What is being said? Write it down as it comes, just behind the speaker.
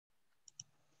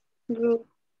Growth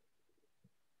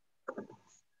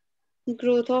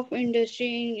growth of industry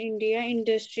in India,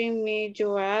 industry में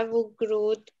जो है वो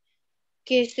ग्रोथ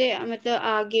कैसे मतलब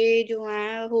आगे जो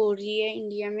है हो रही है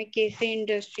इंडिया में, कैसे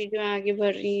इंडस्ट्री जो है आगे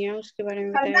बढ़ रही है उसके बारे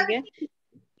में बताया गया।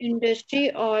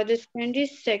 Industry or the secondary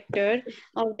sector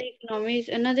of the economy is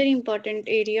another important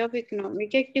area of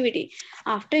economic activity.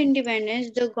 After independence,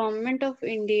 the government of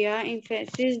India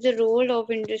emphasizes the role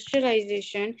of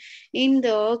industrialization in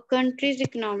the country's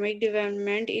economic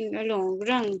development in the long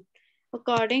run.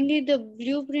 Accordingly, the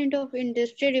blueprint of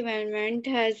industrial development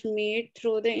has made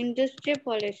through the Industrial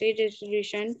Policy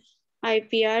Resolution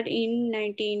IPR in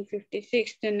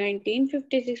 1956. The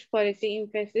 1956 policy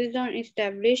emphasized on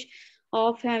establish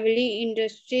of heavily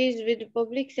industries with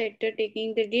public sector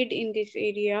taking the lead in this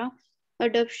area.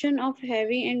 Adoption of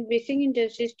heavy and basic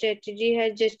industry strategy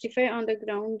has justified on the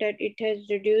ground that it has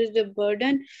reduced the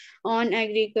burden on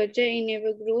agriculture,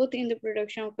 enable growth in the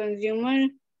production of consumer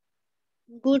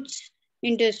goods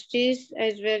industries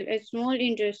as well as small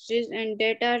industries and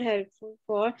that are helpful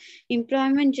for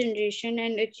employment generation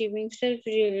and achieving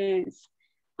self-reliance.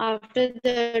 After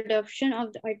the adoption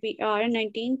of the IPR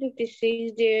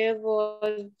 1956, there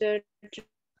was the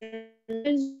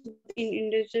tremendous growth in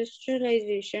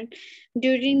industrialization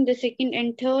during the second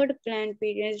and third plan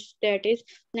periods, that is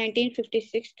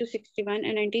 1956 to 61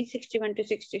 and 1961 to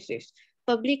 66.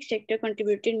 Public sector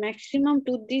contributed maximum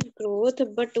to this growth,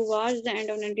 but towards the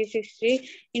end of 1960,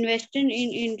 investment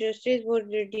in industries were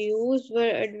reduced,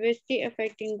 were adversely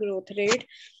affecting growth rate.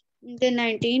 In the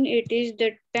 1980s,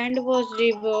 the trend was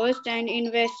reversed and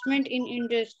investment in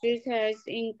industries has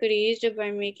increased by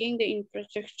making the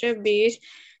infrastructure base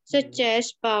such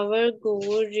as power, go,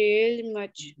 rail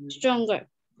much stronger.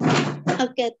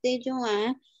 अब कहते हैं जो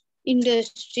है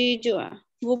industry जो है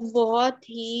वो बहुत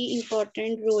ही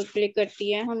important role play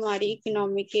करती है हमारी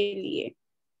इकोनॉमी के लिए,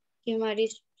 कि हमारी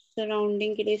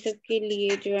सराउंडिंग के लिए, सबके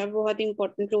लिए जो है बहुत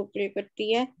इम्पोर्टेंट रोल प्ले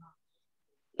करती है।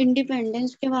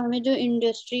 इंडिपेंडेंस के बाद में जो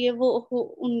इंडस्ट्री है वो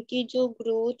उनकी जो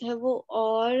ग्रोथ है वो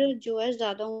और जो है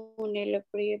ज्यादा होने लग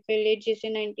पड़ी है। पहले जैसे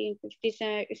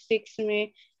 1956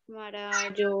 में हमारा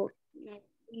जो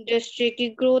इंडस्ट्री की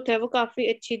ग्रोथ है वो काफी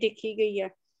अच्छी देखी गई है,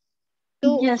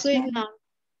 तो यस उसको एक मैम। नाम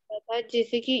था,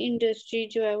 जैसे कि इंडस्ट्री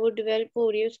जो है वो डेवलप हो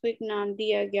रही है उसको एक नाम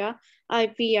दिया गया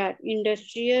आईपीआर,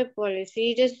 इंडस्ट्रियल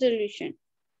पॉलिसी रेजोल्यूशन।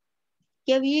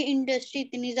 कि अब ये इंडस्ट्री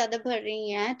इतनी ज्यादा बढ़ रही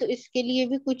है तो इसके लिए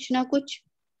भी कुछ ना कुछ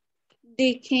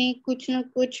देखें, कुछ ना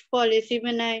कुछ पॉलिसी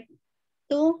बनाए।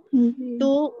 तो जी।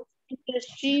 तो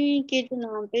इंडस्ट्री के जो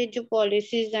नाम पे जो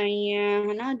पॉलिसीज आई हैं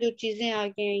है ना, जो चीजें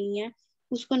आगे आई हैं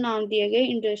उसको नाम दिया गया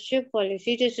इंडस्ट्रियल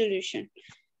पॉलिसी रेजोल्यूशन।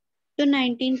 तो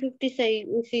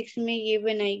 1956 में ये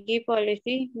बनाई गई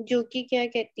पॉलिसी जो कि क्या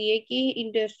कहती है कि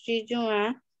इंडस्ट्री जो है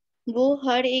वो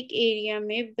हर एक एरिया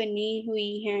में बनी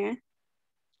हुई है,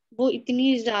 वो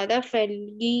इतनी ज्यादा फैल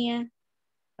गई हैं,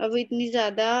 अब इतनी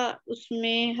ज्यादा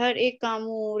उसमें हर एक काम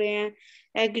हो रहे हैं,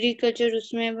 एग्रीकल्चर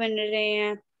उसमें बन रहे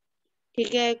हैं,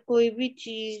 ठीक है, कोई भी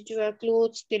चीज जो है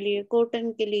क्लोथ्स के लिए,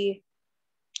 कॉटन के लिए,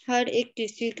 हर एक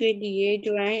किसी के लिए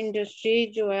जो है इंडस्ट्री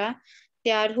जो है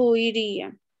तैयार हो ही रही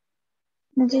है।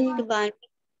 जी। उसके बाद में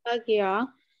कहा गया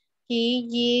कि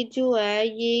ये जो है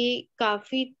ये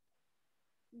काफी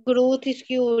ग्रोथ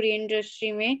इसकी हो रही है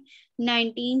इंडस्ट्री में।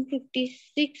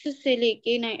 1956 से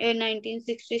लेके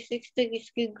 1966 तक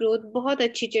इसकी ग्रोथ बहुत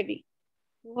अच्छी चली,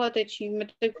 बहुत अच्छी,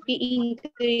 मतलब कि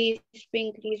इंक्रीज पे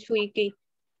इंक्रीज हुई गई।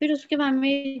 फिर उसके बाद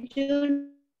में जो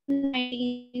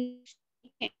 19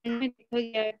 में देखा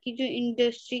गया कि जो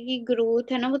इंडस्ट्री की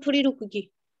ग्रोथ है ना वो थोड़ी रुक गई,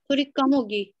 थोड़ी कम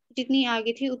होगी, जितनी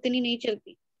आगे थी उतनी नहीं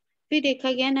चलती। फिर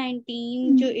देखा गया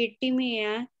 19 जो 80 में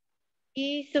है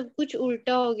ये सब कुछ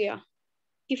उल्टा हो गया,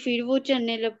 कि फिर वो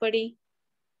चलने लग पड़ी,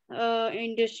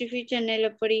 इंडस्ट्री फिर चलने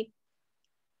लग पड़ी।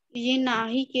 ये ना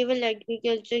ही केवल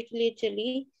एग्रीकल्चर के लिए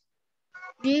चली,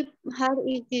 ये हर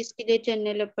एक चीज के लिए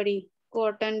चलने लग पड़ी,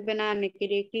 कॉटन बनाने के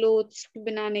लिए, क्लोथ्स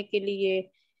बनाने के लिए,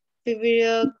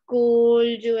 फिर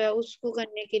कोल जो है उसको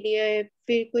करने के लिए,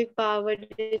 फिर कोई पावर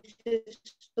जैसे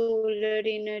सोलर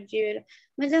एनर्जी,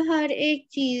 मतलब हर एक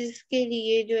चीज के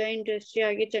लिए जो है इंडस्ट्री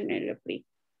आगे चलने लग पड़ी।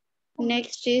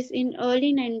 Next is in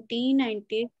early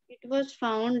 1990s, it was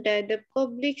found that the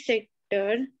public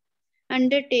sector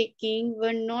undertaking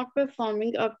were not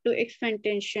performing up to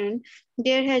expectation.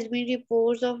 There has been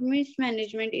reports of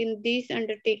mismanagement in these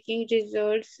undertaking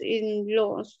results in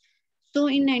loss. So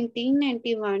in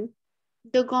 1991,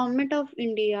 the government of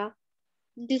India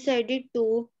decided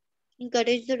to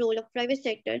encourage the role of private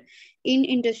sector in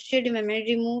industrial development,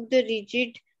 remove the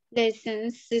rigid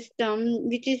license system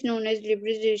which is known as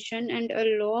liberalization and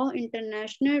allow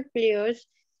international players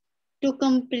to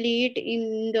compete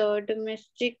in the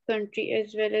domestic country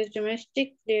as well as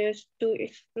domestic players to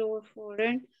explore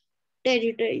foreign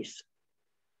territories.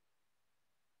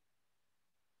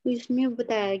 तो इसमें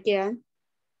बताया गया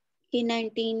कि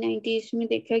 1990s में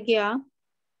देखा गया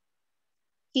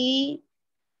कि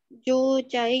जो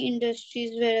चाहे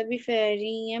इंडस्ट्रीज वगैरह भी फैल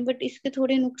रही हैं बट इसके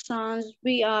थोड़े नुकसान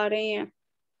भी आ रहे हैं।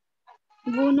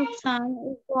 वो नुकसान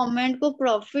गवर्नमेंट को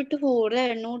प्रॉफिट हो रहा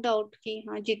है नो डाउट कि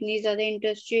हाँ जितनी ज्यादा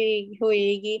इंडस्ट्री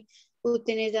होएगी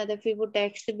उतने ज्यादा फिर वो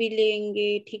टैक्स भी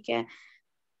लेंगे, ठीक है।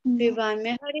 फिर बाद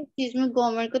में हर एक चीज में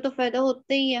गवर्नमेंट को तो फायदा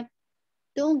होता ही है,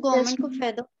 तो यस गवर्नमेंट को मैम।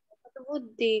 फायदा होता है तो वो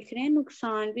देख रहे हैं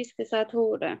नुकसान भी इसके साथ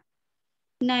हो रहा है।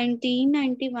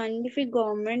 1991 में फिर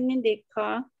गवर्नमेंट ने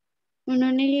देखा,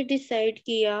 उन्होंने ये डिसाइड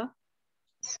किया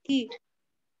कि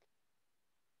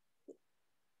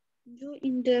जो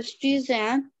इंडस्ट्रीज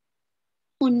हैं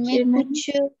उनमें जी मैम। कुछ,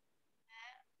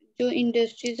 जो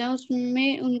इंडस्ट्रीज हैं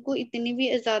उसमें उनको इतनी भी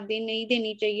आजादी नहीं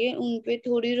देनी चाहिए, उन पे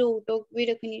थोड़ी रोक टोक भी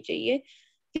रखनी चाहिए।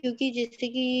 क्योंकि जैसे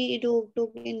कि रोक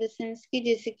टोक इन द सेंस कि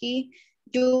जैसे कि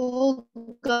जो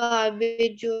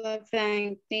गार्बेज जो है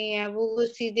फेंकते हैं वो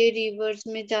सीधे रिवर्स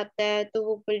में जाता है तो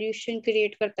वो पोल्यूशन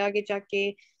क्रिएट करता है आगे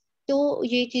जाके। तो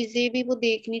ये चीजें भी वो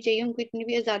देखनी चाहिए, उनको इतनी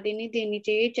भी आजादी नहीं देनी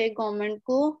चाहिए चाहे गवर्नमेंट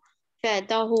को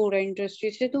फायदा हो रहा है इंडस्ट्री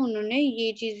से। तो उन्होंने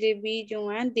ये चीजें भी जो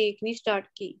है देखनी स्टार्ट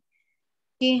की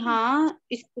कि हाँ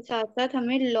इसके साथ साथ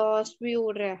हमें लॉस भी हो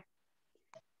रहा है।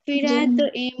 फिर जी है ma'am.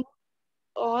 The am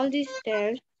all this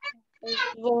steps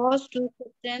was to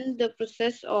shorten the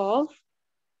process of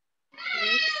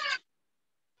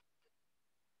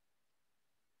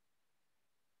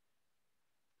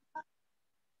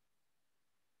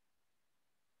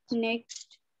next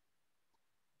next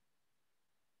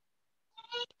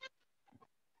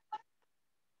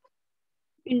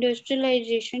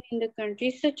industrialization in the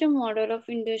country. Such a model of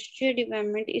industrial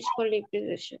development is called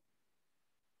privatization,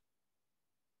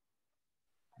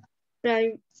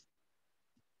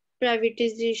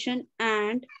 privatization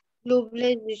and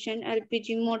globalization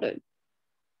LPG model।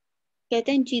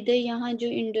 कहते हैं जिधर यहाँ जो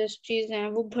industries हैं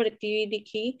वो बढ़ती हुई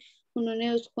दिखी, उन्होंने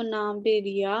उसको नाम दे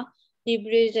दिया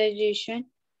liberalisation,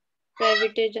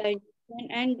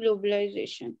 privatisation and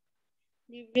globalisation.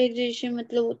 Liberalisation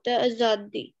मतलब होता है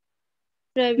आजादी, जी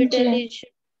प्राइवेटाइजेशन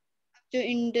जो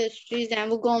इंडस्ट्रीज हैं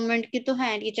वो गवर्नमेंट की तो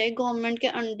है नहीं, चाहे गवर्नमेंट के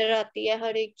अंडर आती है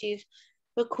हर एक चीज,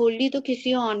 पर खोली तो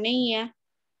किसी और ने ही है।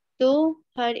 तो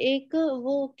हर एक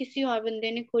वो किसी और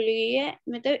बंदे ने खोली गई है,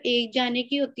 मतलब एक जाने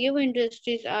की होती है वो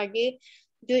इंडस्ट्रीज आगे,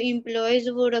 जो इम्प्लॉयज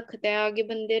वो रखता है आगे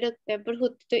बंदे रखता है, पर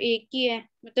होती तो एक ही है,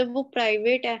 मतलब वो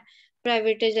प्राइवेट है,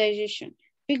 प्राइवेटाइजेशन।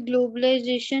 फिर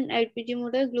ग्लोबलाइजेशन एलपीजी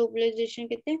मॉडल, ग्लोबलाइजेशन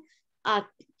कहते हैं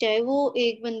आती चाहे वो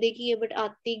एक बंदे की है बट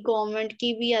आती गवर्नमेंट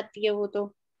की भी आती है, वो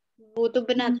तो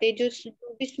बनाते हैं, जो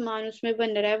भी सामान उसमें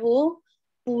बन रहा है वो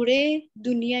पूरे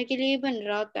दुनिया के लिए बन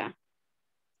रहा होता है।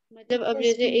 मतलब अब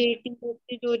यस जैसे मैम। एटी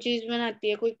फोर्टी जो चीज बनाती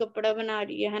है, कोई कपड़ा बना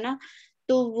रही है ना,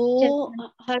 तो वो यस मैम।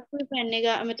 हर कोई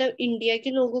पहनेगा, मतलब इंडिया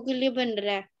के लोगों के लिए बन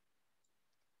रहा है,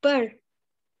 पर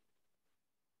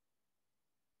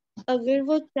अगर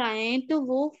वो चाहें तो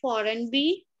वो फॉरेन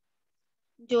भी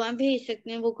जो है भेज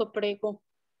सकते हैं वो कपड़े को।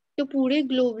 तो पूरे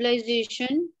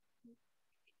ग्लोबलाइजेशन,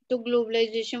 तो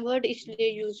ग्लोबलाइजेशन वर्ड इसलिए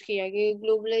यूज किया गया,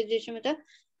 ग्लोबलाइजेशन मतलब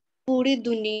पूरी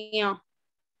दुनिया,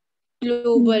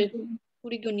 ग्लोबल, जी।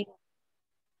 पूरी दुनिया।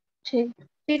 ठीक।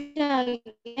 फिर आ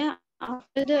गया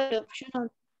after the adoption of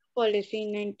policy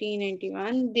in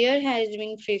 1991, there has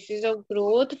been phases of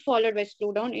growth followed by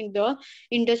slowdown in the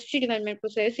industry development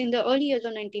process. In the early years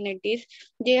of 1990s,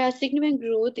 there are significant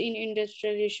growth in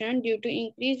industrialization due to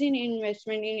increase in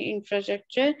investment in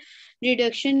infrastructure,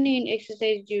 reduction in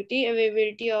exercise duty,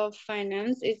 availability of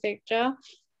finance, etc.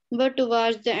 But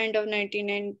towards the end of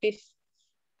 1990s,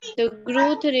 the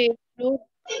growth rate slowed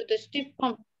due to the stiff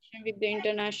competition with the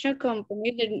international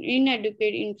companies and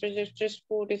inadequate infrastructure,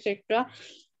 support, etc.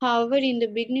 However, in the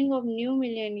beginning of new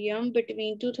millennium,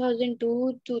 between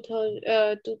 2002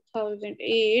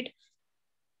 2008,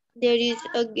 there is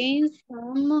again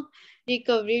some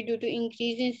recovery due to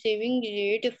increase in saving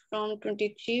rate from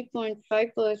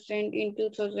 23.5% in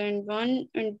 2001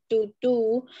 and to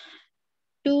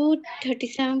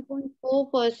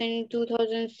 37.4% in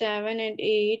 2007 and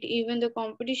 8. Even the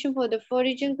competition for the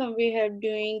foreign company helped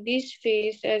during this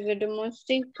phase as the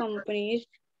domestic companies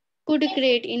could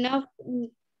create enough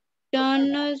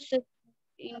internal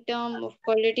in terms of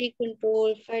quality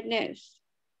control, fairness,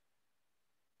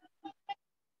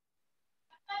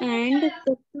 and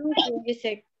customer service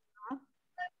sector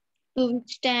to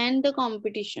withstand the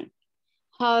competition.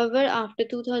 However, after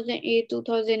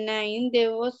 2008-2009,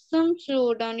 there was some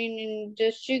slowdown in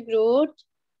industry growth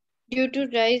due to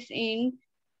rise in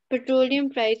petroleum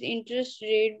price, interest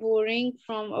rate, borrowing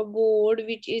from abroad,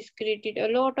 which is created a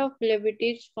lot of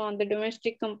liabilities for the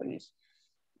domestic companies.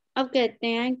 अब कहते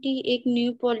हैं कि एक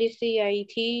new policy आई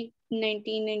थी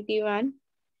 1991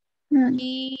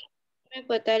 कि में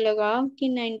पता लगा कि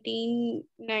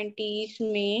 1990s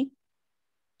में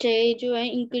चाहे जो है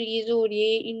इंक्रीज हो रही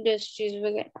है इंडस्ट्रीज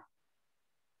वगैरह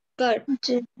कर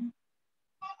जी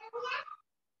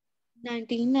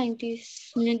 1990s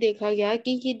में देखा गया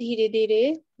कि ये धीरे धीरे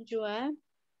जो है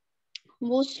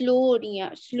वो स्लो हो रही है।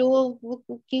 स्लो वो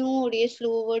क्यों हो रही है?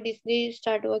 स्लो वर्ड इसलिए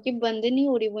स्टार्ट हुआ कि बंद नहीं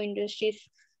हो रही वो industry.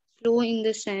 Slow in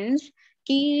the sense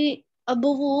कि अब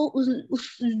वो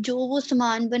जो वो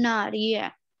सामान बना रही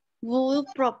है वो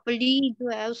प्रॉपर्ली जो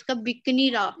है उसका बिक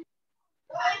नहीं रहा।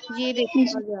 ये देखा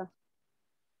जी गया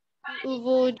कि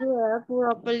वो जो है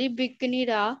प्रॉपर्ली बिक नहीं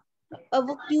रहा। अब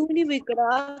वो क्यों नहीं बिक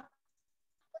रहा?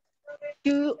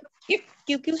 क्यों?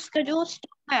 क्योंकि उसका जो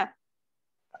स्टॉक है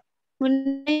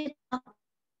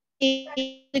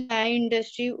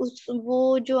इंडस्ट्री उस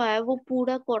वो जो है वो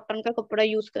पूरा कॉटन का कपड़ा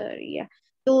यूज कर रही है।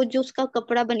 तो जो उसका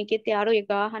कपड़ा बन के तैयार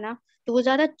होएगा है ना, तो वो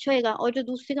ज्यादा अच्छा होएगा। और जो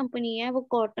दूसरी कंपनी है वो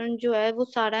कॉटन जो है वो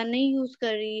सारा नहीं यूज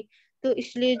कर रही, तो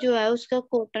इसलिए जो है उसका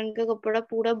कॉटन का कपड़ा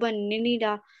पूरा बनने नहीं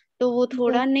रहा, तो वो जी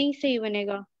थोड़ा नहीं सही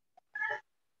बनेगा।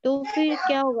 तो फिर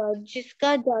क्या होगा?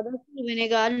 जिसका ज्यादा सही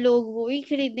बनेगा लोग वो ही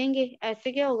खरीदेंगे।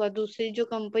 ऐसे क्या होगा? दूसरी जो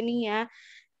कंपनी है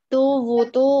तो वो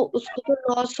तो उसको तो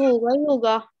लॉस होगा ही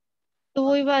होगा। तो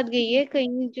वही बात गई है,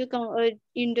 कहीं जो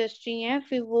इंडस्ट्री है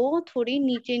फिर वो थोड़ी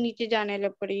नीचे नीचे जाने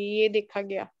लग पड़ी, ये देखा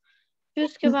गया। फिर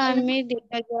उसके बाद जी में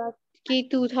देखा गया कि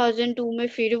 2002 में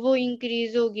फिर वो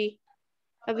इंक्रीज होगी।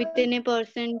 अब इतने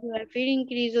परसेंट जो है फिर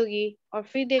इंक्रीज होगी, और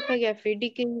फिर देखा गया फिर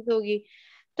डिक्रीज होगी।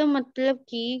 तो मतलब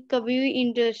कि कभी भी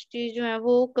इंडस्ट्री जो है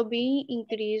वो कभी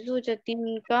इंक्रीज हो जाती है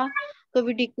उनका,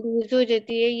 कभी डिक्रीज हो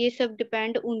जाती है। ये सब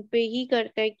डिपेंड उन पे ही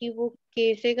करता है कि वो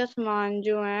कैसे का सामान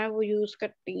जो है वो यूज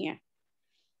करती हैं।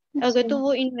 अगर तो जी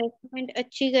वो इन्वेस्टमेंट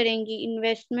अच्छी करेंगी,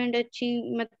 इन्वेस्टमेंट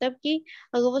अच्छी मतलब कि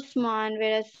अगर वो सामान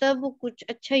वगैरह सब कुछ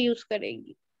अच्छा यूज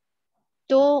करेगी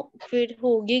तो फिर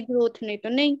होगी ग्रोथ, नहीं तो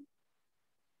नहीं।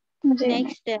 जी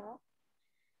नेक्स्ट है।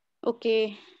 ओके।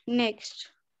 नेक्स्ट।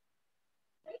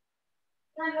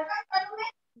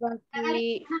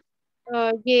 बाकी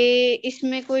ये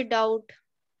इसमें कोई डाउट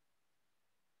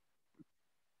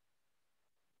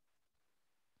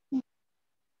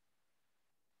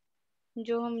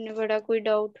जो हमने पढ़ा, कोई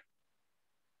डाउट?